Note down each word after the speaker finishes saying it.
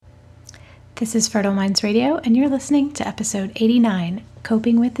This is Fertile Minds Radio, and you're listening to episode 89,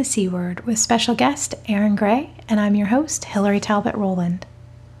 Coping with the C Word, with special guest Erin Gray, and I'm your host, Hillary Talbot Rowland.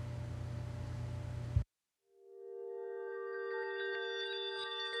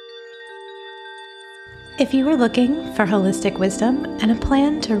 If you were looking for holistic wisdom and a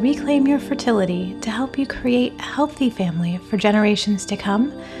plan to reclaim your fertility to help you create a healthy family for generations to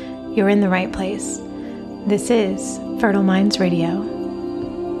come, you're in the right place. This is Fertile Minds Radio.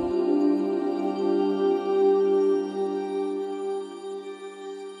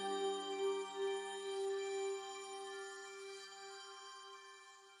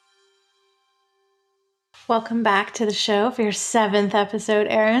 Welcome back to the show for your 7th episode,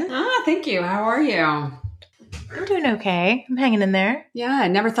 Erin. Thank you. How are you? I'm doing okay. I'm hanging in there. Yeah, I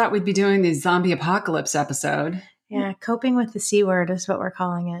never thought we'd be doing the zombie apocalypse episode. Yeah, coping with the C word is what we're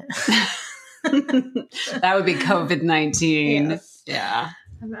calling it. That would be COVID-19. Yes. Yeah.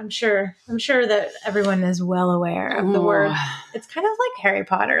 I'm sure that everyone is well aware of the word. It's kind of like Harry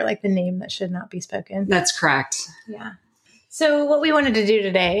Potter, like the name that should not be spoken. That's correct. Yeah. So what we wanted to do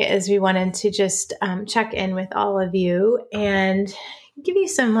today is we wanted to just check in with all of you and give you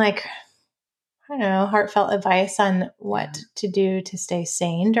some heartfelt advice on what to do to stay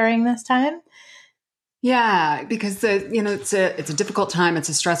sane during this time. Yeah, because it's a difficult time. It's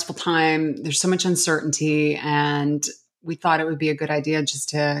a stressful time. There's so much uncertainty, and we thought it would be a good idea just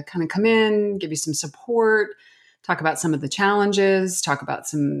to kind of come in, give you some support, talk about some of the challenges, talk about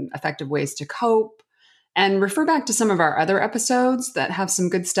some effective ways to cope. And refer back to some of our other episodes that have some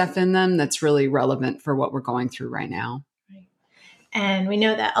good stuff in them that's really relevant for what we're going through right now. Right. And we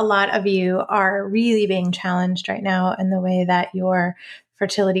know that a lot of you are really being challenged right now in the way that your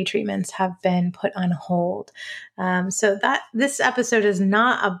fertility treatments have been put on hold. So that this episode is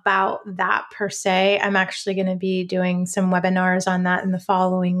not about that per se. I'm actually going to be doing some webinars on that in the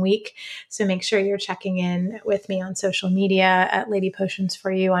following week. So make sure you're checking in with me on social media at Lady Potions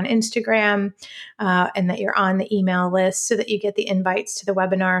for You on Instagram, and that you're on the email list so that you get the invites to the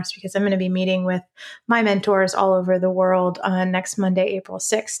webinars, because I'm going to be meeting with my mentors all over the world on next Monday, April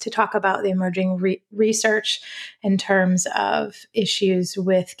 6th, to talk about the emerging research in terms of issues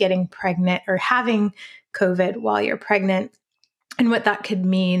with getting pregnant or having COVID while you're pregnant, and what that could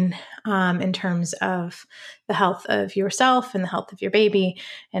mean in terms of the health of yourself and the health of your baby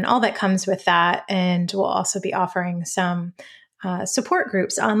and all that comes with that. And we'll also be offering some support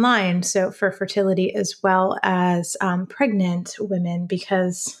groups online, so for fertility as well as pregnant women,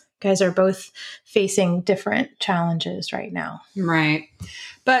 because guys are both facing different challenges right now. Right.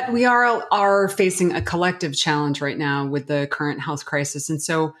 But we are facing a collective challenge right now with the current health crisis. And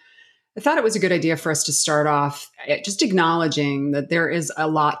so I thought it was a good idea for us to start off just acknowledging that there is a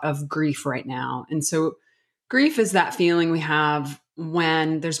lot of grief right now. And so grief is that feeling we have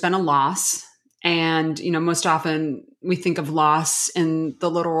when there's been a loss. And, most often we think of loss in the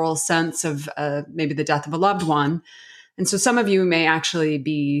literal sense of maybe the death of a loved one. And so some of you may actually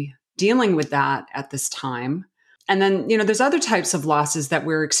be dealing with that at this time. And then, there's other types of losses that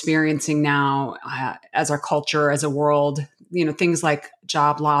we're experiencing now as our culture, as a world, things like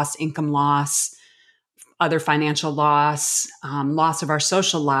job loss, income loss, other financial loss, loss of our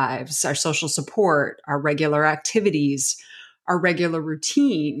social lives, our social support, our regular activities, our regular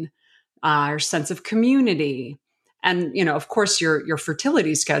routine, our sense of community, and, of course, your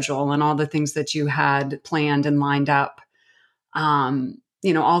fertility schedule and all the things that you had planned and lined up.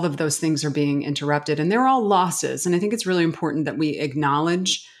 All of those things are being interrupted, and they're all losses. And I think it's really important that we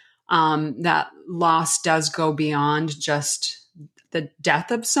acknowledge that loss does go beyond just the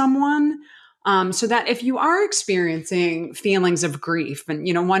death of someone. So that if you are experiencing feelings of grief and,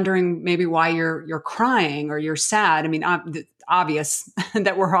 wondering maybe why you're crying or you're sad, I mean, obvious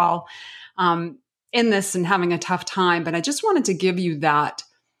that we're all in this and having a tough time, but I just wanted to give you that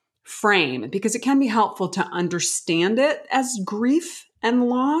frame because it can be helpful to understand it as grief and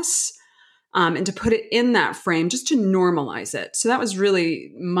loss, and to put it in that frame just to normalize it. So that was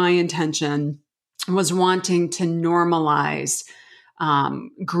really my intention, was wanting to normalize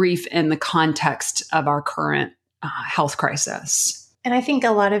grief in the context of our current health crisis. And I think a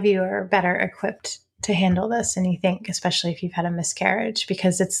lot of you are better equipped to handle this than you think, especially if you've had a miscarriage,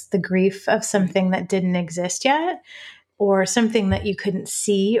 because it's the grief of something that didn't exist yet, or something that you couldn't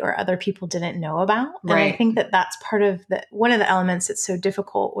see or other people didn't know about. Right. And I think that that's part of one of the elements that's so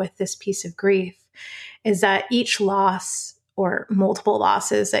difficult with this piece of grief is that each loss or multiple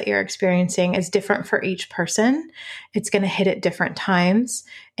losses that you're experiencing is different for each person. It's going to hit at different times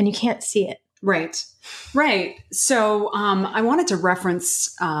and you can't see it. Right. So I wanted to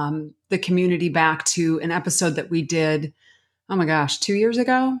reference the community back to an episode that we did, 2 years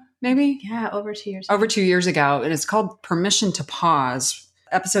ago. maybe? Yeah, over 2 years Over 2 years ago. And it's called Permission to Pause,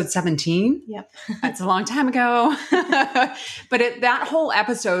 episode 17. Yep. That's a long time ago. But that whole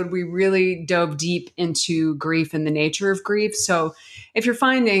episode, we really dove deep into grief and the nature of grief. So if you're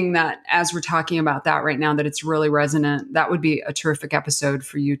finding that as we're talking about that right now, that it's really resonant, that would be a terrific episode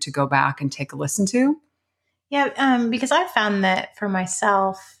for you to go back and take a listen to. Yeah, because I've found that for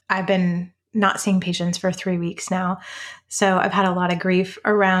myself, I've been not seeing patients for 3 weeks now. So I've had a lot of grief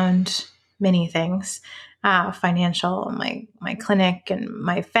around many things, financial, my clinic and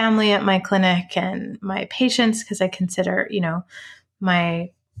my family at my clinic and my patients, because I consider,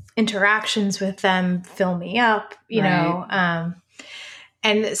 my interactions with them fill me up, you know.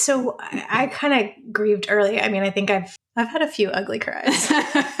 And so I kind of grieved early. I mean, I think I've had a few ugly cries.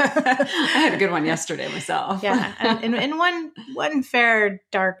 I had a good one yesterday myself. Yeah. And one fair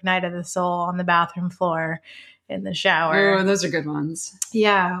dark night of the soul on the bathroom floor in the shower. Oh, those are good ones.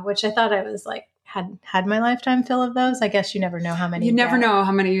 Yeah. Which I thought I was like, had my lifetime fill of those. I guess you never know how many. You never know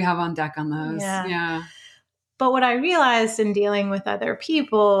how many you have on deck on those. Yeah. But what I realized in dealing with other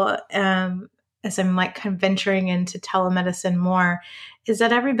people, as I'm like kind of venturing into telemedicine more, is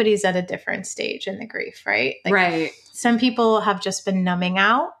that everybody's at a different stage in the grief, right? Right. Some people have just been numbing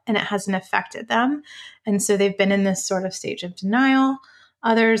out and it hasn't affected them. And so they've been in this sort of stage of denial.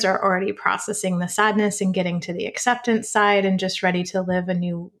 Others are already processing the sadness and getting to the acceptance side and just ready to live a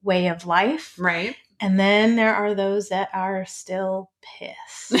new way of life. Right. And then there are those that are still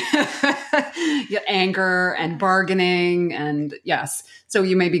pissed. Anger and bargaining. And yes. So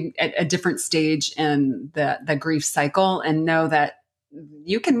you may be at a different stage in the grief cycle, and know that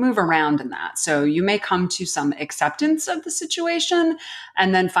you can move around in that. So you may come to some acceptance of the situation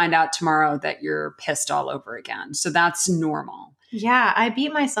and then find out tomorrow that you're pissed all over again. So that's normal. Yeah, I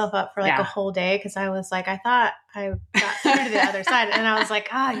beat myself up for a whole day because I was like, I thought I got through to the other side. And I was like,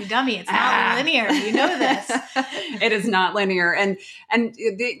 you dummy, it's not linear. You know this. It is not linear. And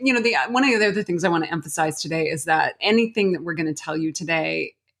one of the other things I want to emphasize today is that anything that we're going to tell you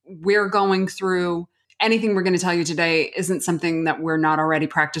today, anything we're going to tell you today isn't something that we're not already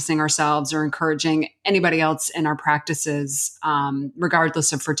practicing ourselves or encouraging anybody else in our practices,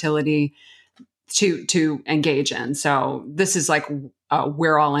 regardless of fertility, to engage in. So this is like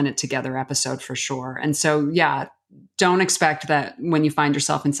we're all in it together episode for sure. And so, don't expect that when you find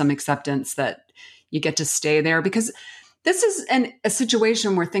yourself in some acceptance that you get to stay there, because this is a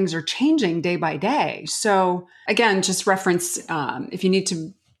situation where things are changing day by day. So again, just reference, if you need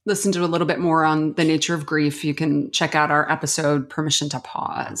to listen to a little bit more on the nature of grief, you can check out our episode, Permission to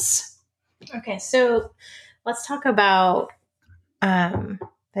Pause. Okay. So let's talk about the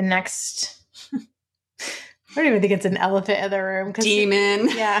next... I don't even think it's an elephant in the room. Demon.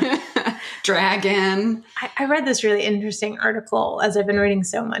 Yeah. Dragon. I read this really interesting article as I've been reading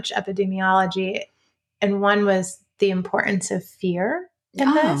so much epidemiology. And one was the importance of fear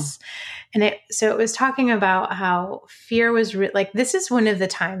in this. And it was talking about how fear was this is one of the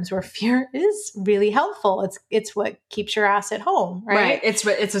times where fear is really helpful. It's what keeps your ass at home, right? It's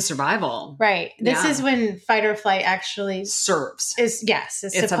a survival. Right. This is when fight or flight actually serves. It's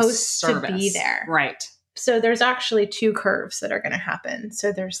supposed to be there. Right. So there's actually two curves that are going to happen.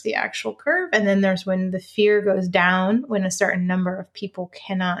 So there's the actual curve, and then there's when the fear goes down, when a certain number of people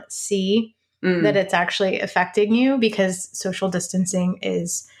cannot see that it's actually affecting you, because social distancing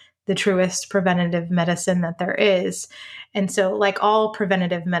is the truest preventative medicine that there is. And so like all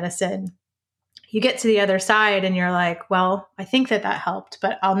preventative medicine, you get to the other side and you're like, well, I think that helped,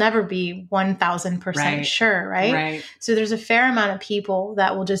 but I'll never be 1000% sure. Right. So there's a fair amount of people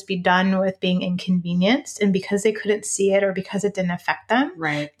that will just be done with being inconvenienced. And because they couldn't see it or because it didn't affect them,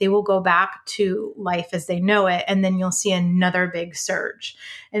 they will go back to life as they know it. And then you'll see another big surge.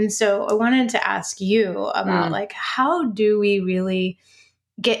 And so I wanted to ask you about how do we really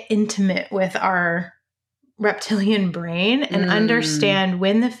get intimate with our reptilian brain and understand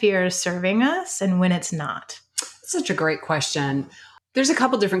when the fear is serving us and when it's not? Such a great question. There's a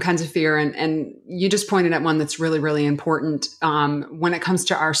couple different kinds of fear, and you just pointed at one that's really, really important when it comes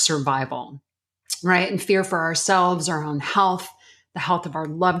to our survival, right? And fear for ourselves, our own health, the health of our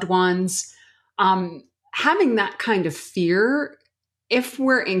loved ones. Having that kind of fear, if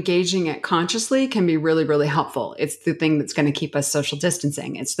we're engaging it consciously, can be really, really helpful. It's the thing that's going to keep us social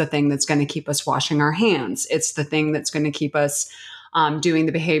distancing. It's the thing that's going to keep us washing our hands. It's the thing that's going to keep us doing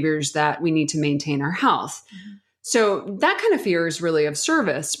the behaviors that we need to maintain our health. Mm-hmm. So that kind of fear is really of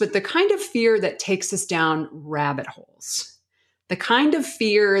service, but the kind of fear that takes us down rabbit holes, the kind of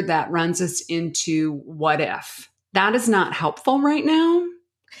fear that runs us into what if, that is not helpful right now.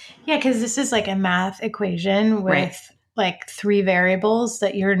 Yeah, because this is like a math equation with like 3 variables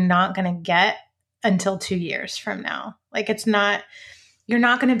that you're not going to get until 2 years from now. Like you're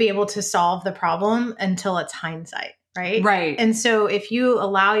not going to be able to solve the problem until it's hindsight, right? Right. And so if you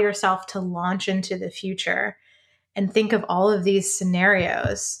allow yourself to launch into the future and think of all of these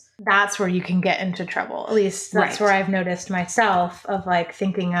scenarios, that's where you can get into trouble. At least that's where I've noticed myself, of like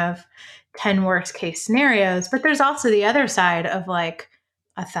thinking of 10 worst case scenarios. But there's also the other side of like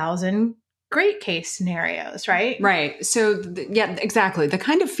 1,000 great case scenarios, right? Right. So yeah, exactly. The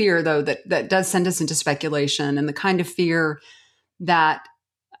kind of fear though, that does send us into speculation, and the kind of fear that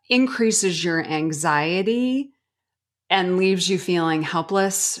increases your anxiety and leaves you feeling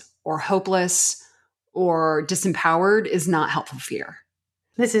helpless or hopeless or disempowered, is not helpful fear.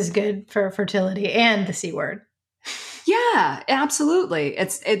 This is good for fertility and the C word. Yeah, absolutely.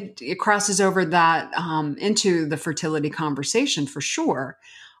 It crosses over that into the fertility conversation for sure.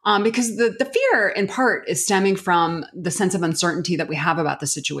 Because the fear in part is stemming from the sense of uncertainty that we have about the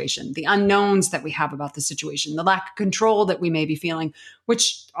situation, the unknowns that we have about the situation, the lack of control that we may be feeling,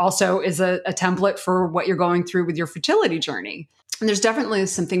 which also is a template for what you're going through with your fertility journey. And there's definitely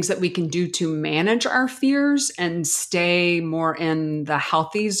some things that we can do to manage our fears and stay more in the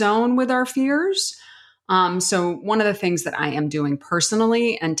healthy zone with our fears. So one of the things that I am doing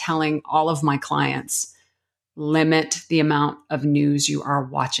personally and telling all of my clients: limit the amount of news you are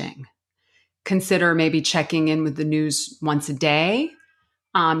watching. Consider maybe checking in with the news once a day,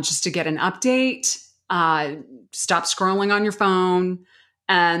 just to get an update. Stop scrolling on your phone.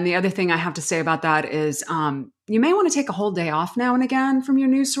 And the other thing I have to say about that is you may want to take a whole day off now and again from your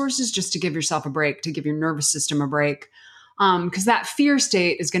news sources, just to give yourself a break, to give your nervous system a break. Because that fear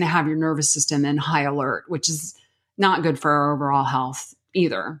state is going to have your nervous system in high alert, which is not good for our overall health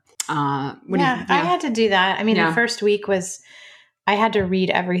either. I had to do that. I mean, the first week was, I had to read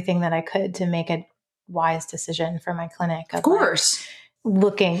everything that I could to make a wise decision for my clinic. Of course. Like,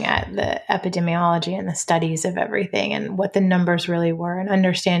 looking at the epidemiology and the studies of everything and what the numbers really were, and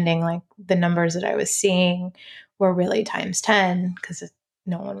understanding like the numbers that I was seeing were really times 10 because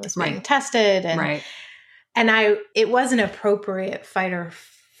no one was being tested. And, it was an appropriate fight or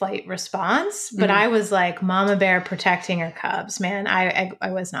flight response, but I was like mama bear protecting her cubs, man.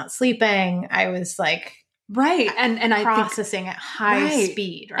 I was not sleeping. I was like, and I processing at high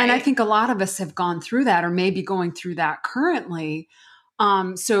speed. Right. And I think a lot of us have gone through that, or maybe going through that currently.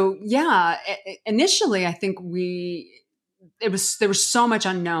 So yeah, initially I think there was so much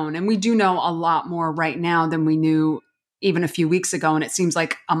unknown, and we do know a lot more right now than we knew even a few weeks ago. And it seems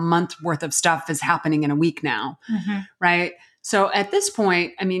like a month worth of stuff is happening in a week now. Right. So at this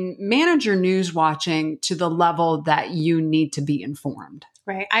point, I mean, manage your news watching to the level that you need to be informed.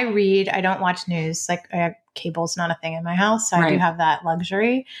 Right. I read, I don't watch news. Like cable's not a thing in my house. So I do have that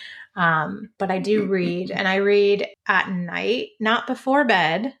luxury. But I do read, and I read at night, not before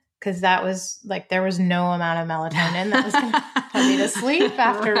bed, because that was like, there was no amount of melatonin that was going to put me to sleep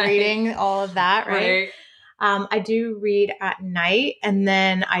after reading all of that. Right. I do read at night, and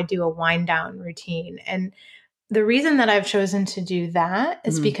then I do a wind down routine. And the reason that I've chosen to do that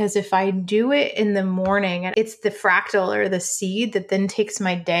is because if I do it in the morning, it's the fractal or the seed that then takes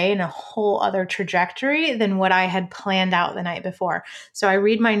my day in a whole other trajectory than what I had planned out the night before. So I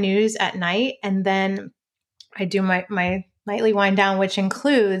read my news at night, and then I do my nightly wind down, which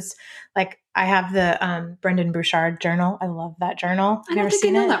includes like, I have the Brendan Burchard journal. I love that journal. I never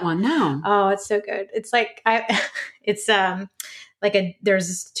seen it. That one. No. Oh, it's so good. It's like,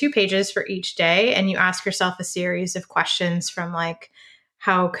 there's 2 pages for each day, and you ask yourself a series of questions from like,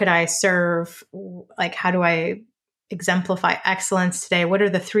 how could I serve? Like, how do I exemplify excellence today? What are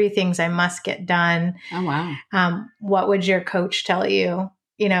the 3 things I must get done? Oh, wow. What would your coach tell you?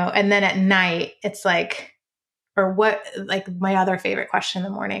 You know, and then at night it's like, or what, like my other favorite question in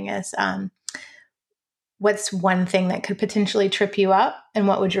the morning is, what's one thing that could potentially trip you up, and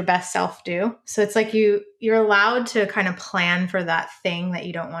what would your best self do? So it's like you're allowed to kind of plan for that thing that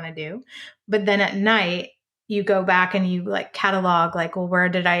you don't want to do. But then at night you go back and you like catalog, like, well, where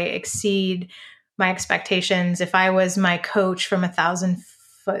did I exceed my expectations? If I was my coach from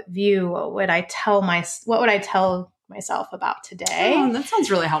 1,000-foot view, what would I tell myself about today? Oh, that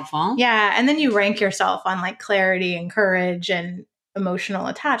sounds really helpful. Yeah. And then you rank yourself on like clarity and courage and emotional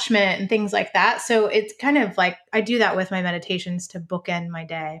attachment and things like that. So it's kind of like, I do that with my meditations to bookend my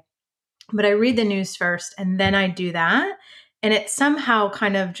day. But I read the news first, and then I do that. And it somehow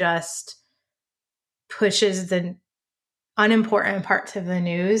kind of just pushes the unimportant parts of the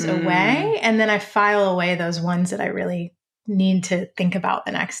news away. And then I file away those ones that I really need to think about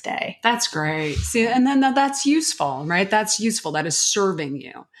the next day. That's great. See, and then that's useful, right? That's useful. That is serving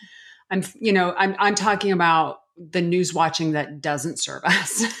you. I'm talking about the news watching that doesn't serve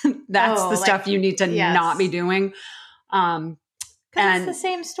us. That's the stuff you need to yes. not be doing. And it's the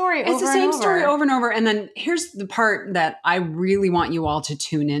same story over It's the same story over and over. And then here's the part that I really want you all to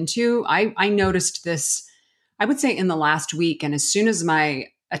tune into. I noticed this, I would say in the last week. And as soon as my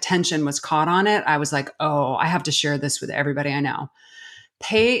attention was caught on it, I was like, oh, I have to share this with everybody I know.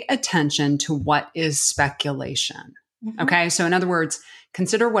 Pay attention to what is speculation. Mm-hmm. Okay. So in other words,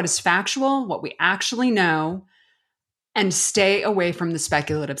 consider what is factual, what we actually know, and stay away from the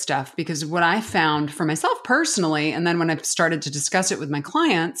speculative stuff. Because what I found for myself personally, and then when I've started to discuss it with my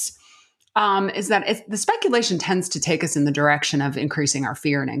clients, is that the speculation tends to take us in the direction of increasing our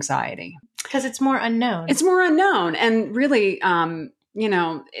fear and anxiety. Because it's more unknown. It's more unknown. And really,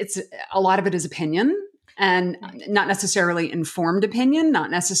 it's a lot of it is opinion. And not necessarily informed opinion,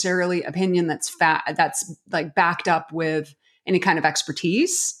 not necessarily opinion that's like backed up with any kind of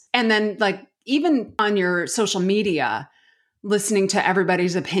expertise. And then like even on your social media, listening to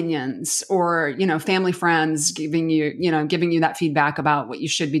everybody's opinions or, family, friends giving you that feedback about what you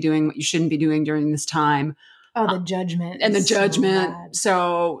should be doing, what you shouldn't be doing during this time. Oh, the judgment. And the judgment.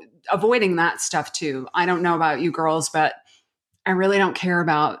 So avoiding that stuff too. I don't know about you girls, but I really don't care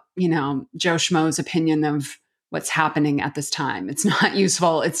about, Joe Schmo's opinion of what's happening at this time. It's not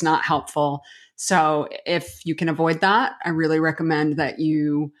useful. It's not helpful. So if you can avoid that, I really recommend that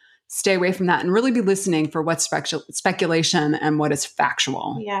you stay away from that and really be listening for what's speculation and what is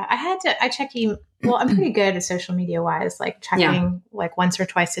factual. Yeah. I check I'm pretty good at social media wise, like checking like once or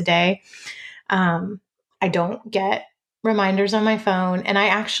twice a day. I don't get reminders on my phone. And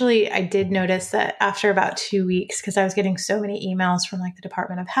I did notice that after about 2 weeks, because I was getting so many emails from like the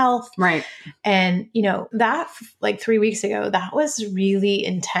Department of Health. Right. And, that like 3 weeks ago, that was really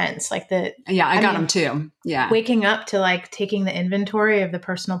intense. Like I got them too. Yeah. Waking up to like taking the inventory of the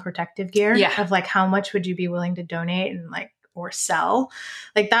personal protective gear of like, how much would you be willing to donate and like, or sell?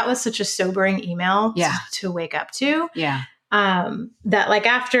 Like that was such a sobering email to wake up to. Yeah. That like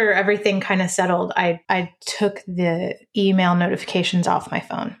after everything kind of settled, I took the email notifications off my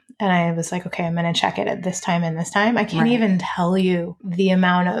phone and I was like, okay, I'm going to check it at this time and this time. I can't even tell you the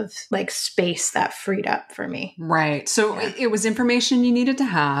amount of like space that freed up for me. Right. So it was information you needed to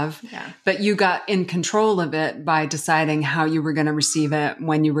have, but you got in control of it by deciding how you were going to receive it,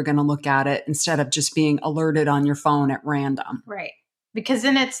 when you were going to look at it, instead of just being alerted on your phone at random. Right. Because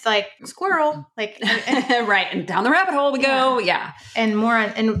then it's like squirrel, like right, and down the rabbit hole we go, and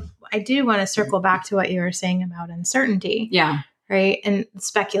and I do want to circle back to what you were saying about uncertainty, right, and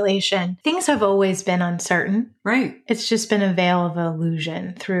speculation. Things have always been uncertain, right? It's just been a veil of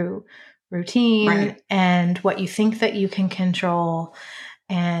illusion through routine and what you think that you can control.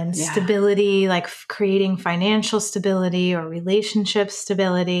 And stability, like creating financial stability or relationship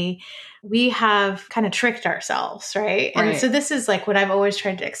stability. We have kind of tricked ourselves, right? And so this is like what I've always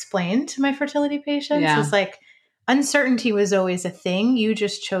tried to explain to my fertility patients is like uncertainty was always a thing. You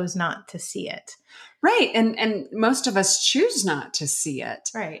just chose not to see it. Right. And most of us choose not to see it.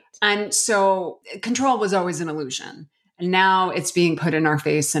 Right. And so control was always an illusion. And now it's being put in our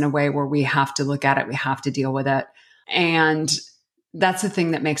face in a way where we have to look at it. We have to deal with it. And that's the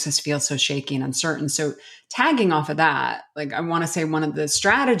thing that makes us feel so shaky and uncertain. So tagging off of that, like I want to say one of the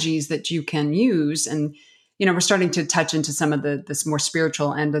strategies that you can use, and, we're starting to touch into some of this more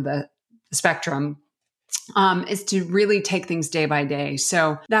spiritual end of the spectrum, is to really take things day by day.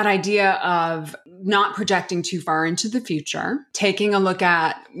 So that idea of not projecting too far into the future, taking a look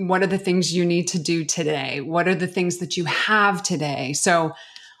at what are the things you need to do today? What are the things that you have today? So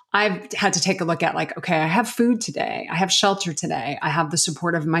I've had to take a look at like, okay, I have food today. I have shelter today. I have the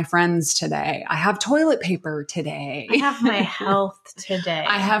support of my friends today. I have toilet paper today. I have my health today.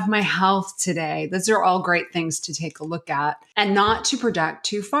 I have my health today. Those are all great things to take a look at and not to project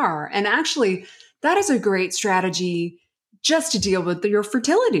too far. And actually, that is a great strategy just to deal with your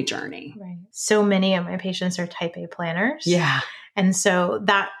fertility journey. Right. So many of my patients are type A planners. Yeah. And so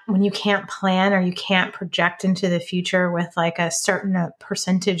that when you can't plan or you can't project into the future with like a certain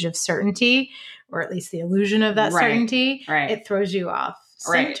percentage of certainty, or at least the illusion of that certainty, it throws you off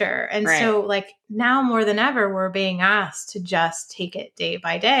center. And so like now more than ever, we're being asked to just take it day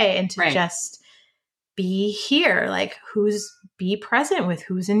by day and to just be here, like be present with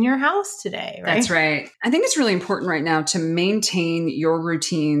who's in your house today. Right? That's right. I think it's really important right now to maintain your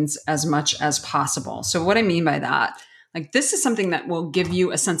routines as much as possible. So what I mean by that, like this is something that will give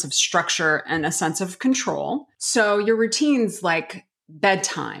you a sense of structure and a sense of control. So your routines like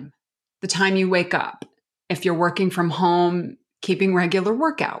bedtime, the time you wake up, if you're working from home, keeping regular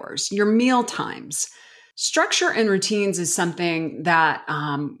work hours, your meal times, Structure and routines is something that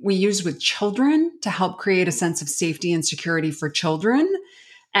we use with children to help create a sense of safety and security for children.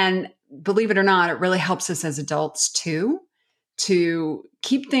 And believe it or not, it really helps us as adults too, to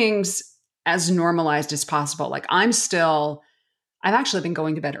keep things as normalized as possible. Like I've actually been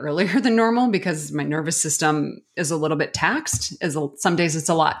going to bed earlier than normal because my nervous system is a little bit taxed. Some days it's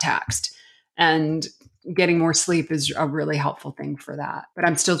a lot taxed. And getting more sleep is a really helpful thing for that. But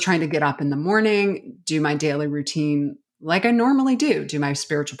I'm still trying to get up in the morning, do my daily routine like I normally do my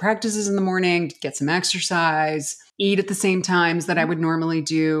spiritual practices in the morning, get some exercise, eat at the same times that I would normally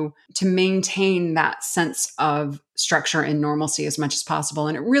do to maintain that sense of structure and normalcy as much as possible.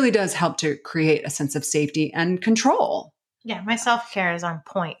 And it really does help to create a sense of safety and control. Yeah, my self-care is on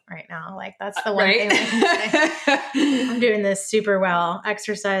point right now. Like that's the one thing I can say. I'm doing this super well.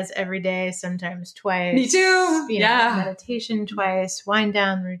 Exercise every day, sometimes twice. Me too. Meditation twice, wind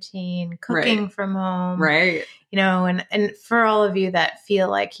down routine, cooking from home. Right. And for all of you that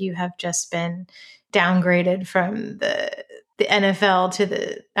feel like you have just been downgraded from the NFL to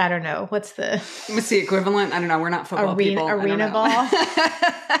the, I don't know, what's the equivalent? I don't know. We're not football people. Arena ball.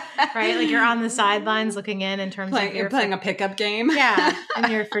 Right? Like you're on the sidelines looking in terms of you're playing a pickup game. Yeah.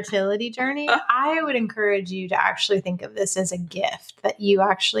 And your fertility journey. I would encourage you to actually think of this as a gift that you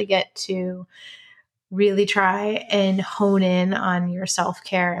actually get to really try and hone in on your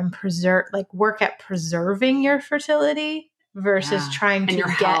self-care and work at preserving your fertility versus trying to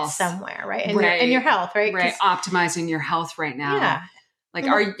get somewhere, right? And your health, right? Right. Optimizing your health right now. Yeah. Like,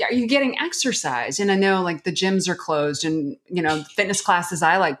 are you getting exercise? And I know like the gyms are closed and, fitness classes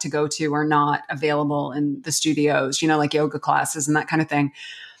I like to go to are not available in the studios, like yoga classes and that kind of thing.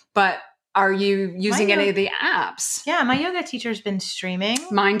 But are you using any of the apps? Yeah. My yoga teacher's been streaming.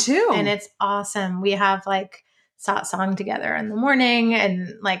 Mine too. And it's awesome. We have like satsang together in the morning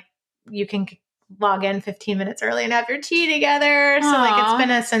and like you can log in 15 minutes early and have your tea together. So like it's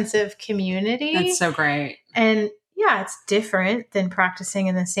been a sense of community. That's so great. And yeah, it's different than practicing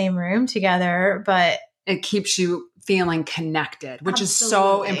in the same room together, but it keeps you feeling connected, which is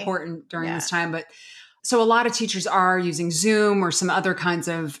so important during this time. But so a lot of teachers are using Zoom or some other kinds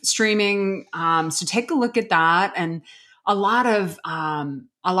of streaming. So take a look at that. And a lot of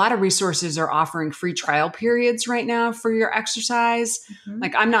resources are offering free trial periods right now for your exercise. Mm-hmm.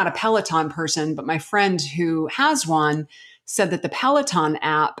 Like I'm not a Peloton person, but my friend who has one said that the Peloton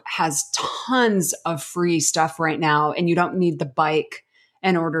app has tons of free stuff right now, and you don't need the bike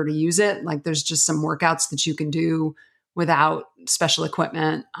in order to use it. Like there's just some workouts that you can do without special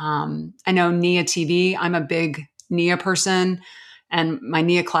equipment. I know Nia TV. I'm a big Nia person, and my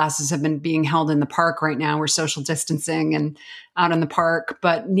Nia classes have been being held in the park right now. We're social distancing and out in the park.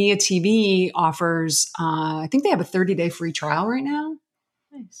 But Nia TV offers, I think they have a 30-day free trial right now.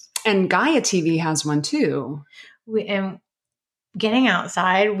 Nice. And Gaia TV has one too. Getting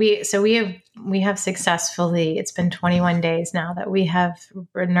outside, we have successfully, it's been 21 days now that we have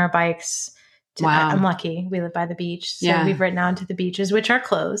ridden our bikes. I'm lucky. We live by the beach. So we've ridden out to the beaches, which are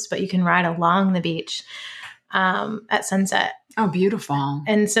closed, but you can ride along the beach at sunset. Oh, beautiful.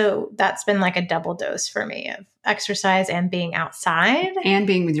 And so that's been like a double dose for me of exercise and being outside. And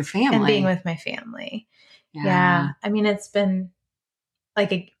being with your family. And being with my family. Yeah. I mean, it's been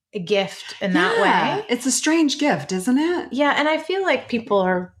like a gift in that way. It's a strange gift, isn't it? Yeah. And I feel like people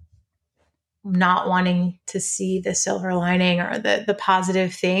are not wanting to see the silver lining or the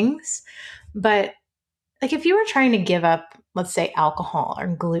positive things. But like if you were trying to give up, let's say alcohol or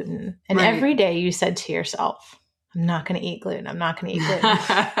gluten, and every day you said to yourself, I'm not going to eat gluten. I'm not going to eat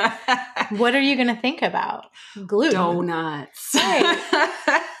gluten. What are you going to think about? Gluten. Donuts.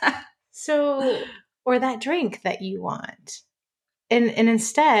 Right. So, or that drink that you want. And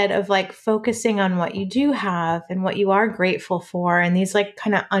instead of like focusing on what you do have and what you are grateful for and these like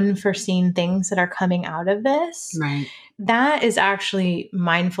kind of unforeseen things that are coming out of this, right? That is actually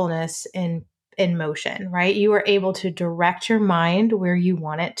mindfulness in motion, right? You are able to direct your mind where you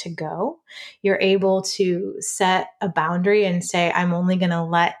want it to go. You're able to set a boundary and say, I'm only going to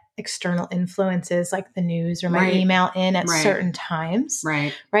let external influences like the news or my email in at certain times.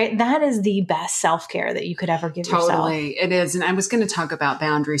 Right. That is the best self-care that you could ever give yourself. Totally. It is. And I was going to talk about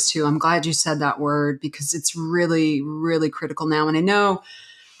boundaries too. I'm glad you said that word because it's really, really critical now. And I know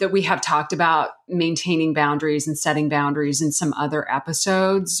that we have talked about maintaining boundaries and setting boundaries in some other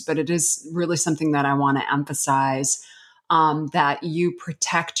episodes, but it is really something that I want to emphasize. that you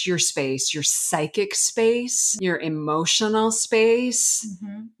protect your space, your psychic space, your emotional space,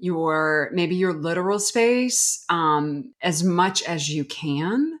 maybe your literal space, as much as you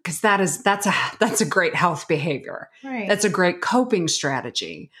can, because that's a great health behavior. Right. That's a great coping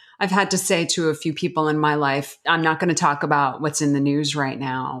strategy. I've had to say to a few people in my life, I'm not going to talk about what's in the news right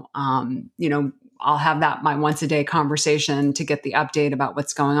now. I'll have my once a day conversation to get the update about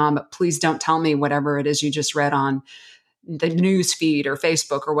what's going on, but please don't tell me whatever it is you just read on the news feed or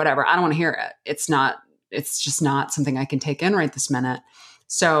Facebook or whatever. I don't want to hear it. It's just not something I can take in right this minute.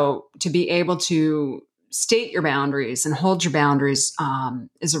 So to be able to state your boundaries and hold your boundaries,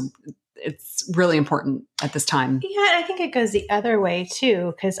 it's really important at this time. Yeah, and I think it goes the other way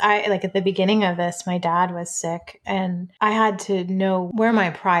too, because at the beginning of this, my dad was sick and I had to know where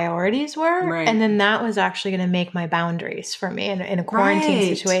my priorities were. Right. And then that was actually going to make my boundaries for me in a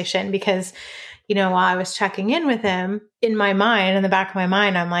quarantine situation, because while I was checking in with him, in my mind, in the back of my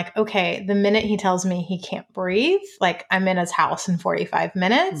mind, I'm like, okay, the minute he tells me he can't breathe, like I'm in his house in 45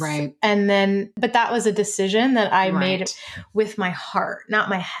 minutes. Right. But that was a decision that I made with my heart, not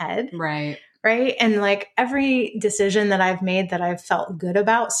my head. Right. Right. And like every decision that I've made that I've felt good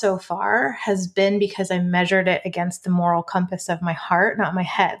about so far has been because I measured it against the moral compass of my heart, not my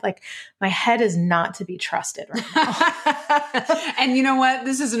head. Like my head is not to be trusted right now. And you know what?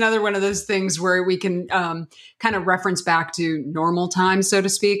 This is another one of those things where we can kind of reference back to normal times, so to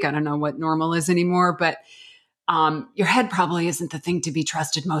speak. I don't know what normal is anymore, but your head probably isn't the thing to be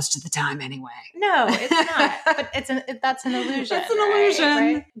trusted most of the time anyway. No, it's not. But that's an illusion. It's an illusion.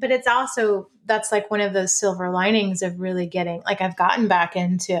 Right? But it's also, that's like one of those silver linings of really getting, like I've gotten back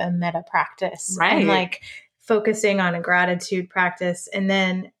into a meta practice. Right. And like focusing on a gratitude practice. And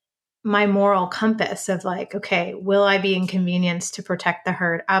then my moral compass of like, okay, will I be inconvenienced to protect the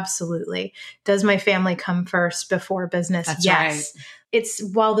herd? Absolutely. Does my family come first before business? That's yes. right. It's,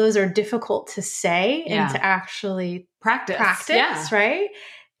 while those are difficult to say and to actually practice, right?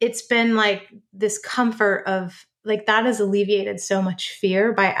 It's been like this comfort of like, that has alleviated so much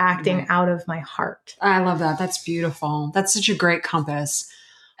fear by acting out of my heart. I love that. That's beautiful. That's such a great compass.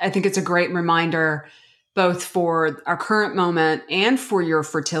 I think it's a great reminder, both for our current moment and for your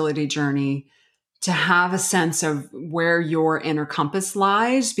fertility journey, to have a sense of where your inner compass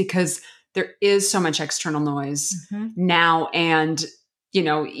lies, because there is so much external noise now. And,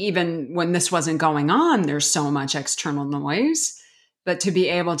 even when this wasn't going on, there's so much external noise. But to be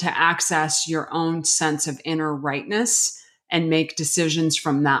able to access your own sense of inner rightness and make decisions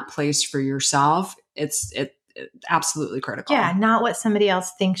from that place for yourself, it's absolutely critical. Yeah, not what somebody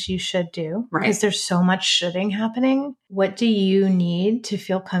else thinks you should do, right? Because there's so much shoulding happening. What do you need to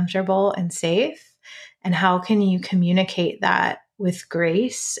feel comfortable and safe? And how can you communicate that with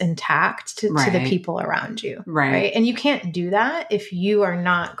grace and tact to the people around you? Right. And you can't do that if you are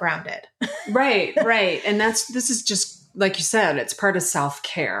not grounded. Right. And this is just, like you said, it's part of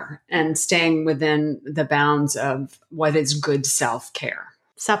self-care and staying within the bounds of what is good self-care.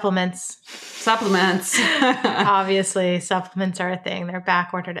 Supplements. Obviously, supplements are a thing. They're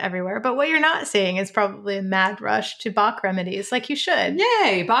back ordered everywhere. But what you're not seeing is probably a mad rush to Bach remedies, like you should.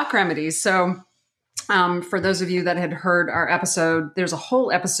 Yay, Bach remedies. So for those of you that had heard our episode, there's a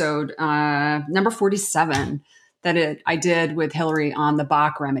whole episode, number 47, that I did with Hillary on the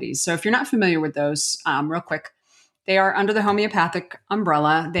Bach remedies. So if you're not familiar with those, real quick, they are under the homeopathic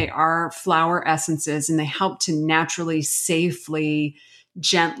umbrella. They are flower essences, and they help to naturally, safely,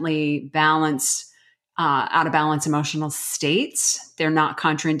 gently balance out of balance emotional states. They're not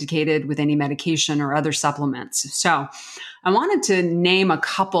contraindicated with any medication or other supplements. So I wanted to name a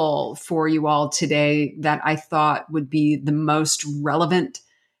couple for you all today that I thought would be the most relevant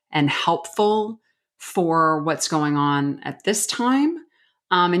and helpful for what's going on at this time.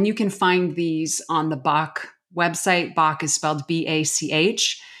 And you can find these on the Bach website. Bach is spelled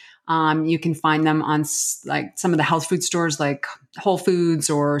B-A-C-H. You can find them on like some of the health food stores like Whole Foods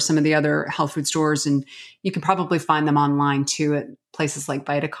or some of the other health food stores. And you can probably find them online too at places like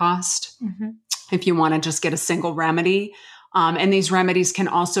Vitacost if you want to just get a single remedy. And these remedies can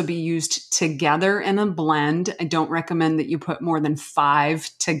also be used together in a blend. I don't recommend that you put more than 5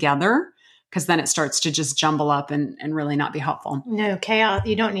 together, because then it starts to just jumble up and really not be helpful. No chaos.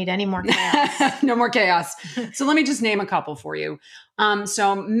 You don't need any more chaos. No more chaos. So let me just name a couple for you.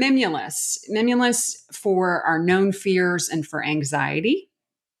 So Mimulus for our known fears and for anxiety.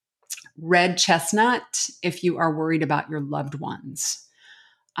 Red chestnut if you are worried about your loved ones.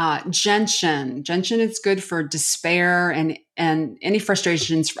 Gentian is good for despair and any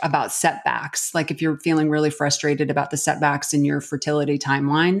frustrations about setbacks. Like if you're feeling really frustrated about the setbacks in your fertility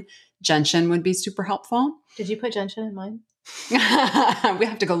timeline, gentian would be super helpful. Did you put gentian in mine? We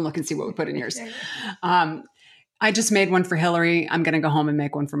have to go look and see what we put in yours. I just made one for Hillary. I'm going to go home and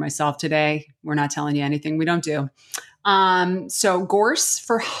make one for myself today. We're not telling you anything we don't do. So gorse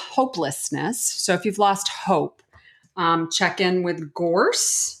for hopelessness. So if you've lost hope, check in with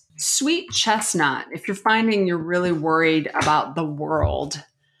gorse. Sweet chestnut. If you're finding you're really worried about the world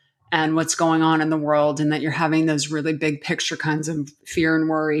and what's going on in the world and that you're having those really big picture kinds of fear and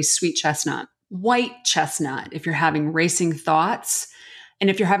worry, sweet chestnut. White chestnut. If you're having racing thoughts and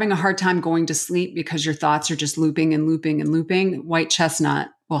if you're having a hard time going to sleep because your thoughts are just looping and looping and looping, white chestnut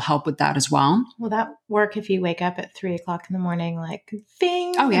will help with that as well. Will that work if you wake up at 3:00 in the morning, like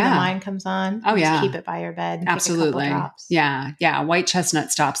bing, oh, yeah. and the mind comes on? Oh, yeah. Just keep it by your bed. And absolutely. Take a couple drops. Yeah. Yeah. White chestnut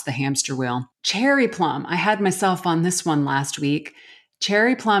stops the hamster wheel. Cherry plum. I had myself on this one last week.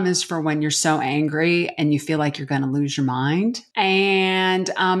 Cherry plum is for when you're so angry and you feel like you're going to lose your mind. And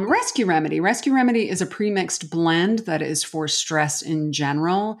Rescue Remedy. Rescue Remedy is a premixed blend that is for stress in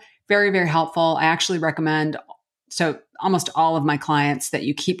general. Very, very helpful. I actually recommend almost all of my clients that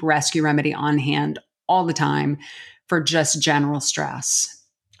you keep Rescue Remedy on hand all the time for just general stress.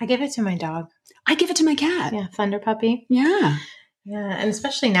 I give it to my dog. I give it to my cat. Yeah, Thunder Puppy. Yeah. Yeah. And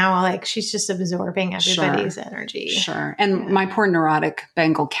especially now, like she's just absorbing everybody's energy. Sure. And my poor neurotic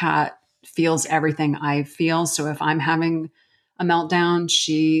Bengal cat feels everything I feel. So if I'm having a meltdown,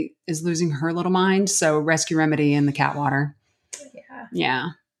 she is losing her little mind. So Rescue Remedy in the cat water. Yeah. Yeah.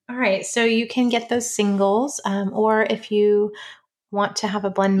 All right. So you can get those singles, or if you want to have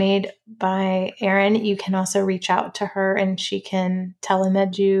a blend made by Erin, you can also reach out to her and she can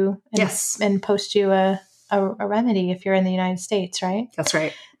telemed you and post you a remedy if you're in the United States, right? That's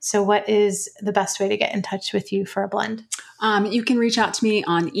right. So what is the best way to get in touch with you for a blend? You can reach out to me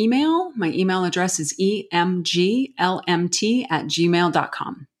on email. My email address is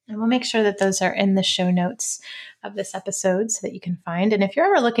emglmt@gmail.com. And we'll make sure that those are in the show notes of this episode so that you can find. And if you're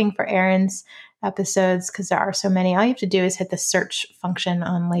ever looking for Erin's episodes, because there are so many, all you have to do is hit the search function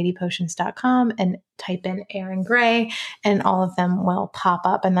on ladypotions.com and type in Erin Gray, and all of them will pop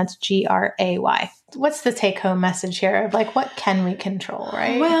up. And that's Gray. What's the take home message here of like, what can we control,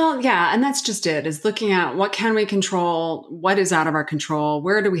 right? Well, yeah. And that's just it, is looking at what can we control? What is out of our control?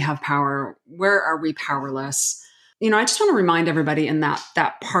 Where do we have power? Where are we powerless? I just want to remind everybody in that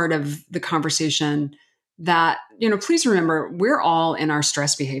part of the conversation that, please remember, we're all in our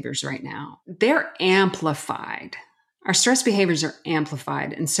stress behaviors right now. They're amplified. Our stress behaviors are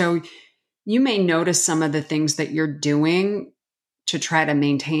amplified. And so you may notice some of the things that you're doing to try to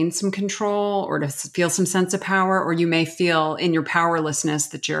maintain some control or to feel some sense of power, or you may feel in your powerlessness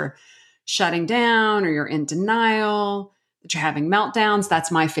that you're shutting down or you're in denial, that you're having meltdowns. That's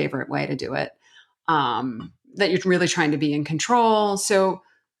my favorite way to do it. That you're really trying to be in control. So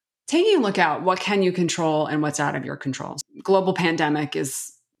taking a look at what can you control and what's out of your control. Global pandemic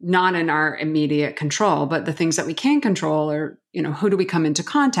is not in our immediate control, but the things that we can control are, who do we come into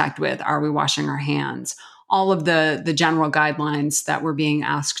contact with? Are we washing our hands? All of the general guidelines that we're being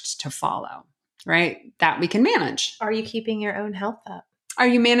asked to follow, right? That we can manage. Are you keeping your own health up? Are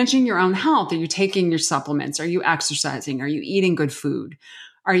you managing your own health? Are you taking your supplements? Are you exercising? Are you eating good food?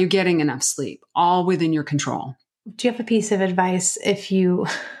 Are you getting enough sleep? All within your control. Do you have a piece of advice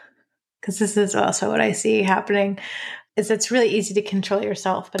because this is also what I see happening, is it's really easy to control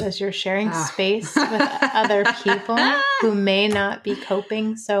yourself, but as you're sharing space with other people who may not be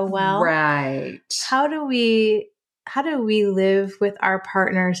coping so well, right? How do we live with our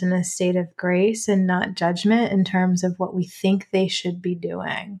partners in a state of grace and not judgment in terms of what we think they should be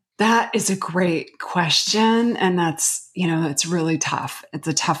doing? That is a great question. And that's really tough. It's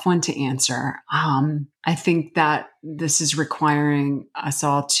a tough one to answer. I think that this is requiring us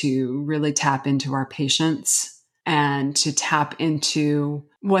all to really tap into our patience and to tap into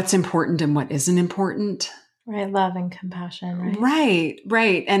what's important and what isn't important. Right. Love and compassion. Right.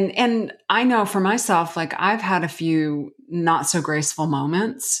 Right. And I know for myself, like I've had a few not so graceful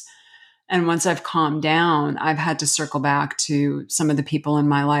moments. And once I've calmed down, I've had to circle back to some of the people in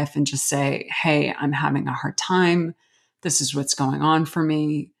my life and just say, hey, I'm having a hard time. This is what's going on for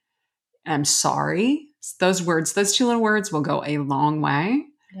me. I'm sorry. Those two little words will go a long way.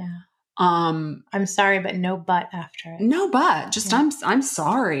 Yeah. I'm sorry, but no but after it. No but. Just I'm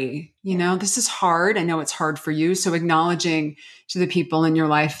sorry. This is hard. I know it's hard for you. So acknowledging to the people in your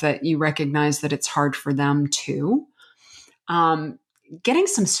life that you recognize that it's hard for them too. Getting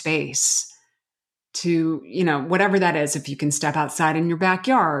some space to, whatever that is, if you can step outside in your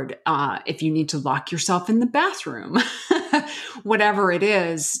backyard, if you need to lock yourself in the bathroom, whatever it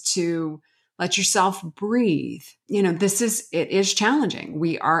is, to Let yourself breathe. It is challenging.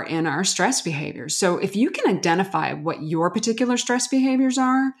 We are in our stress behaviors. So if you can identify what your particular stress behaviors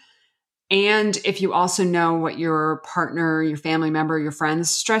are, and if you also know what your partner, your family member, your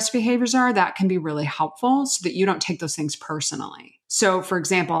friends' stress behaviors are, that can be really helpful so that you don't take those things personally. So for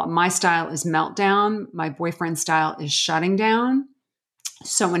example, my style is meltdown. My boyfriend's style is shutting down.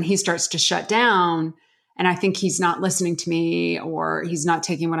 So when he starts to shut down and I think he's not listening to me or he's not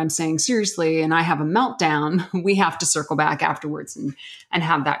taking what I'm saying seriously and I have a meltdown, we have to circle back afterwards and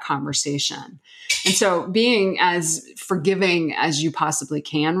have that conversation. And so being as forgiving as you possibly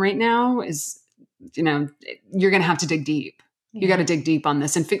can right now is, you're going to have to dig deep. Yeah. You got to dig deep on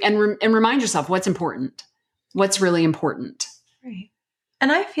this and remind yourself what's important, what's really important. Right.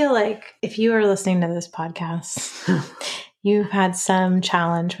 And I feel like if you are listening to this podcast, you've had some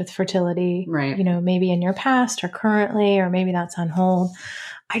challenge with fertility, right? Maybe in your past or currently, or maybe that's on hold.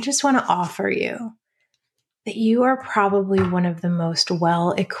 I just want to offer you that you are probably one of the most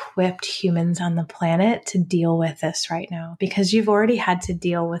well-equipped humans on the planet to deal with this right now, because you've already had to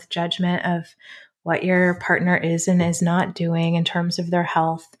deal with judgment of what your partner is and is not doing in terms of their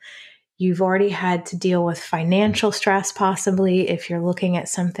health. You've already had to deal with financial stress, possibly, if you're looking at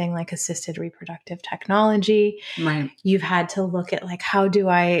something like assisted reproductive technology. Right. You've had to look at how do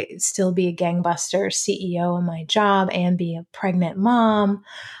I still be a gangbuster CEO in my job and be a pregnant mom,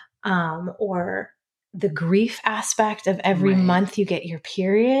 or the grief aspect of every month you get your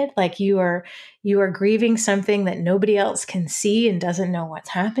period. You are grieving something that nobody else can see and doesn't know what's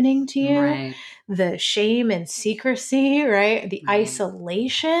happening to you. Right. The shame and secrecy, right? The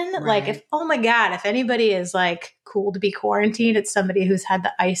isolation. Right. If anybody is cool to be quarantined, it's somebody who's had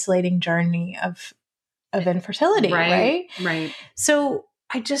the isolating journey of infertility, right? Right. So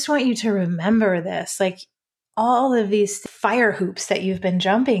I just want you to remember this, all of these fire hoops that you've been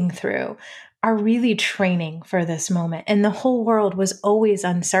jumping through are really training for this moment. And the whole world was always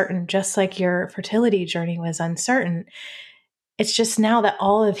uncertain, just like your fertility journey was uncertain. It's just now that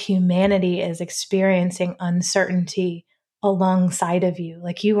all of humanity is experiencing uncertainty alongside of you.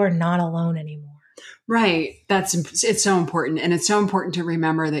 You are not alone anymore. Right. It's so important. And it's so important to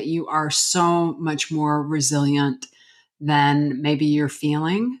remember that you are so much more resilient than maybe you're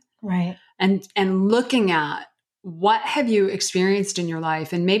feeling. Right. And looking at what have you experienced in your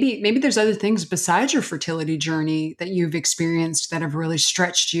life? And maybe there's other things besides your fertility journey that you've experienced that have really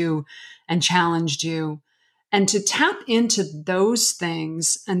stretched you and challenged you. And to tap into those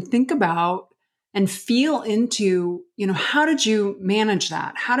things and think about and feel into, how did you manage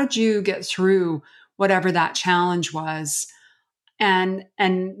that? How did you get through whatever that challenge was? And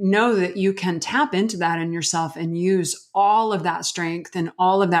know that you can tap into that in yourself and use all of that strength and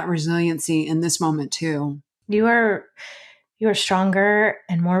all of that resiliency in this moment too. You are stronger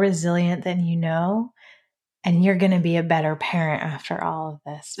and more resilient than you know, and you're going to be a better parent after all of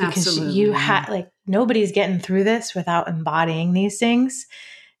this, because Absolutely. you nobody's getting through this without embodying these things.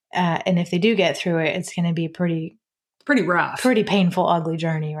 And if they do get through it, it's going to be pretty rough, pretty painful, ugly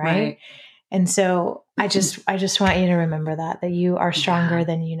journey. Right. And so I just want you to remember that you are stronger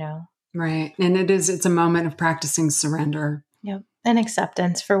than you know. Right. And it's a moment of practicing surrender. Yep. And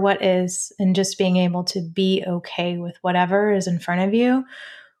acceptance for what is, and just being able to be okay with whatever is in front of you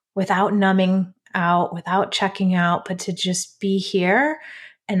without numbing out, without checking out, but to just be here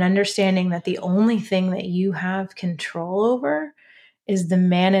and understanding that the only thing that you have control over is the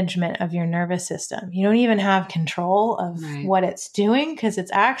management of your nervous system. You don't even have control of what it's doing, because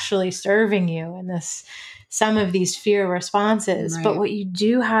it's actually serving you in some of these fear responses. But what you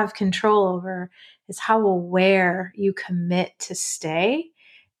do have control over is how aware you commit to stay,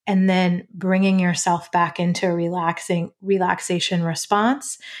 and then bringing yourself back into a relaxation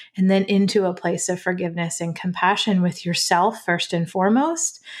response, and then into a place of forgiveness and compassion with yourself first and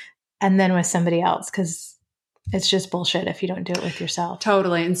foremost, and then with somebody else, because it's just bullshit if you don't do it with yourself.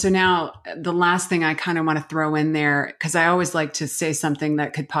 Totally. And so now the last thing I kind of want to throw in there, because I always like to say something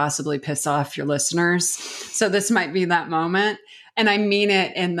that could possibly piss off your listeners. So this might be that moment. And I mean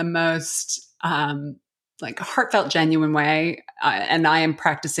it in the most heartfelt, genuine way. And I am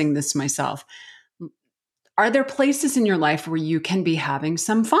practicing this myself. Are there places in your life where you can be having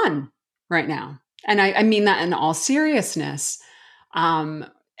some fun right now? And I mean that in all seriousness.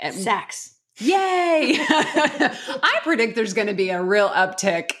 Sex. Yay! I predict there's going to be a real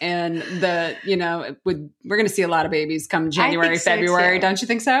uptick in we're going to see a lot of babies come January, February. Don't you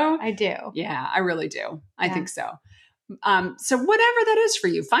think so? I do. Yeah, I really do. I think so. So whatever that is for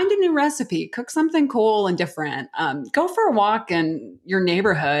you, find a new recipe, cook something cool and different. Go for a walk in your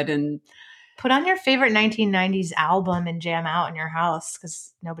neighborhood and put on your favorite 1990s album and jam out in your house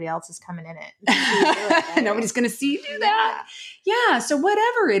because nobody else is coming in it. Nobody's going to see you do that. Yeah. So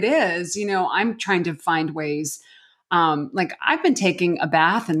whatever it is, I'm trying to find ways. Like I've been taking a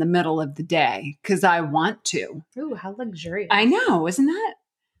bath in the middle of the day because I want to. Ooh, how luxurious. I know, isn't that?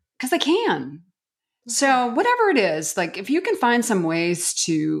 Because I can. So whatever it is, like if you can find some ways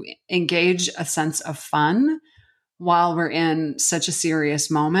to engage a sense of fun while we're in such a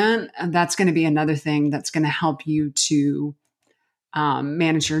serious moment, that's going to be another thing that's going to help you to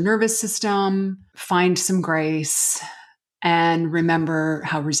manage your nervous system, find some grace, and remember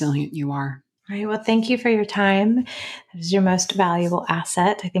how resilient you are. All right. Well, thank you for your time. That is your most valuable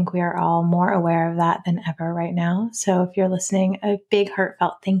asset. I think we are all more aware of that than ever right now. So if you're listening, a big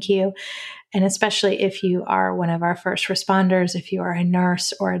heartfelt thank you. And especially if you are one of our first responders, if you are a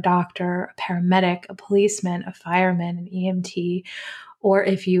nurse or a doctor, a paramedic, a policeman, a fireman, an EMT, or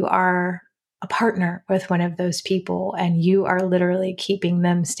if you are a partner with one of those people and you are literally keeping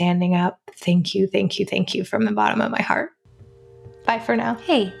them standing up, thank you, thank you, thank you from the bottom of my heart. Bye for now.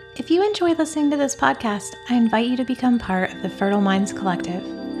 Hey, if you enjoy listening to this podcast, I invite you to become part of the Fertile Minds Collective.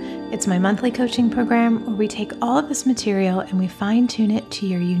 It's my monthly coaching program where we take all of this material and we fine-tune it to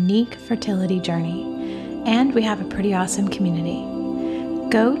your unique fertility journey. And we have a pretty awesome community.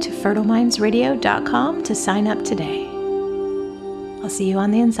 Go to fertilemindsradio.com to sign up today. I'll see you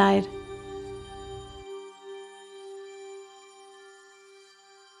on the inside.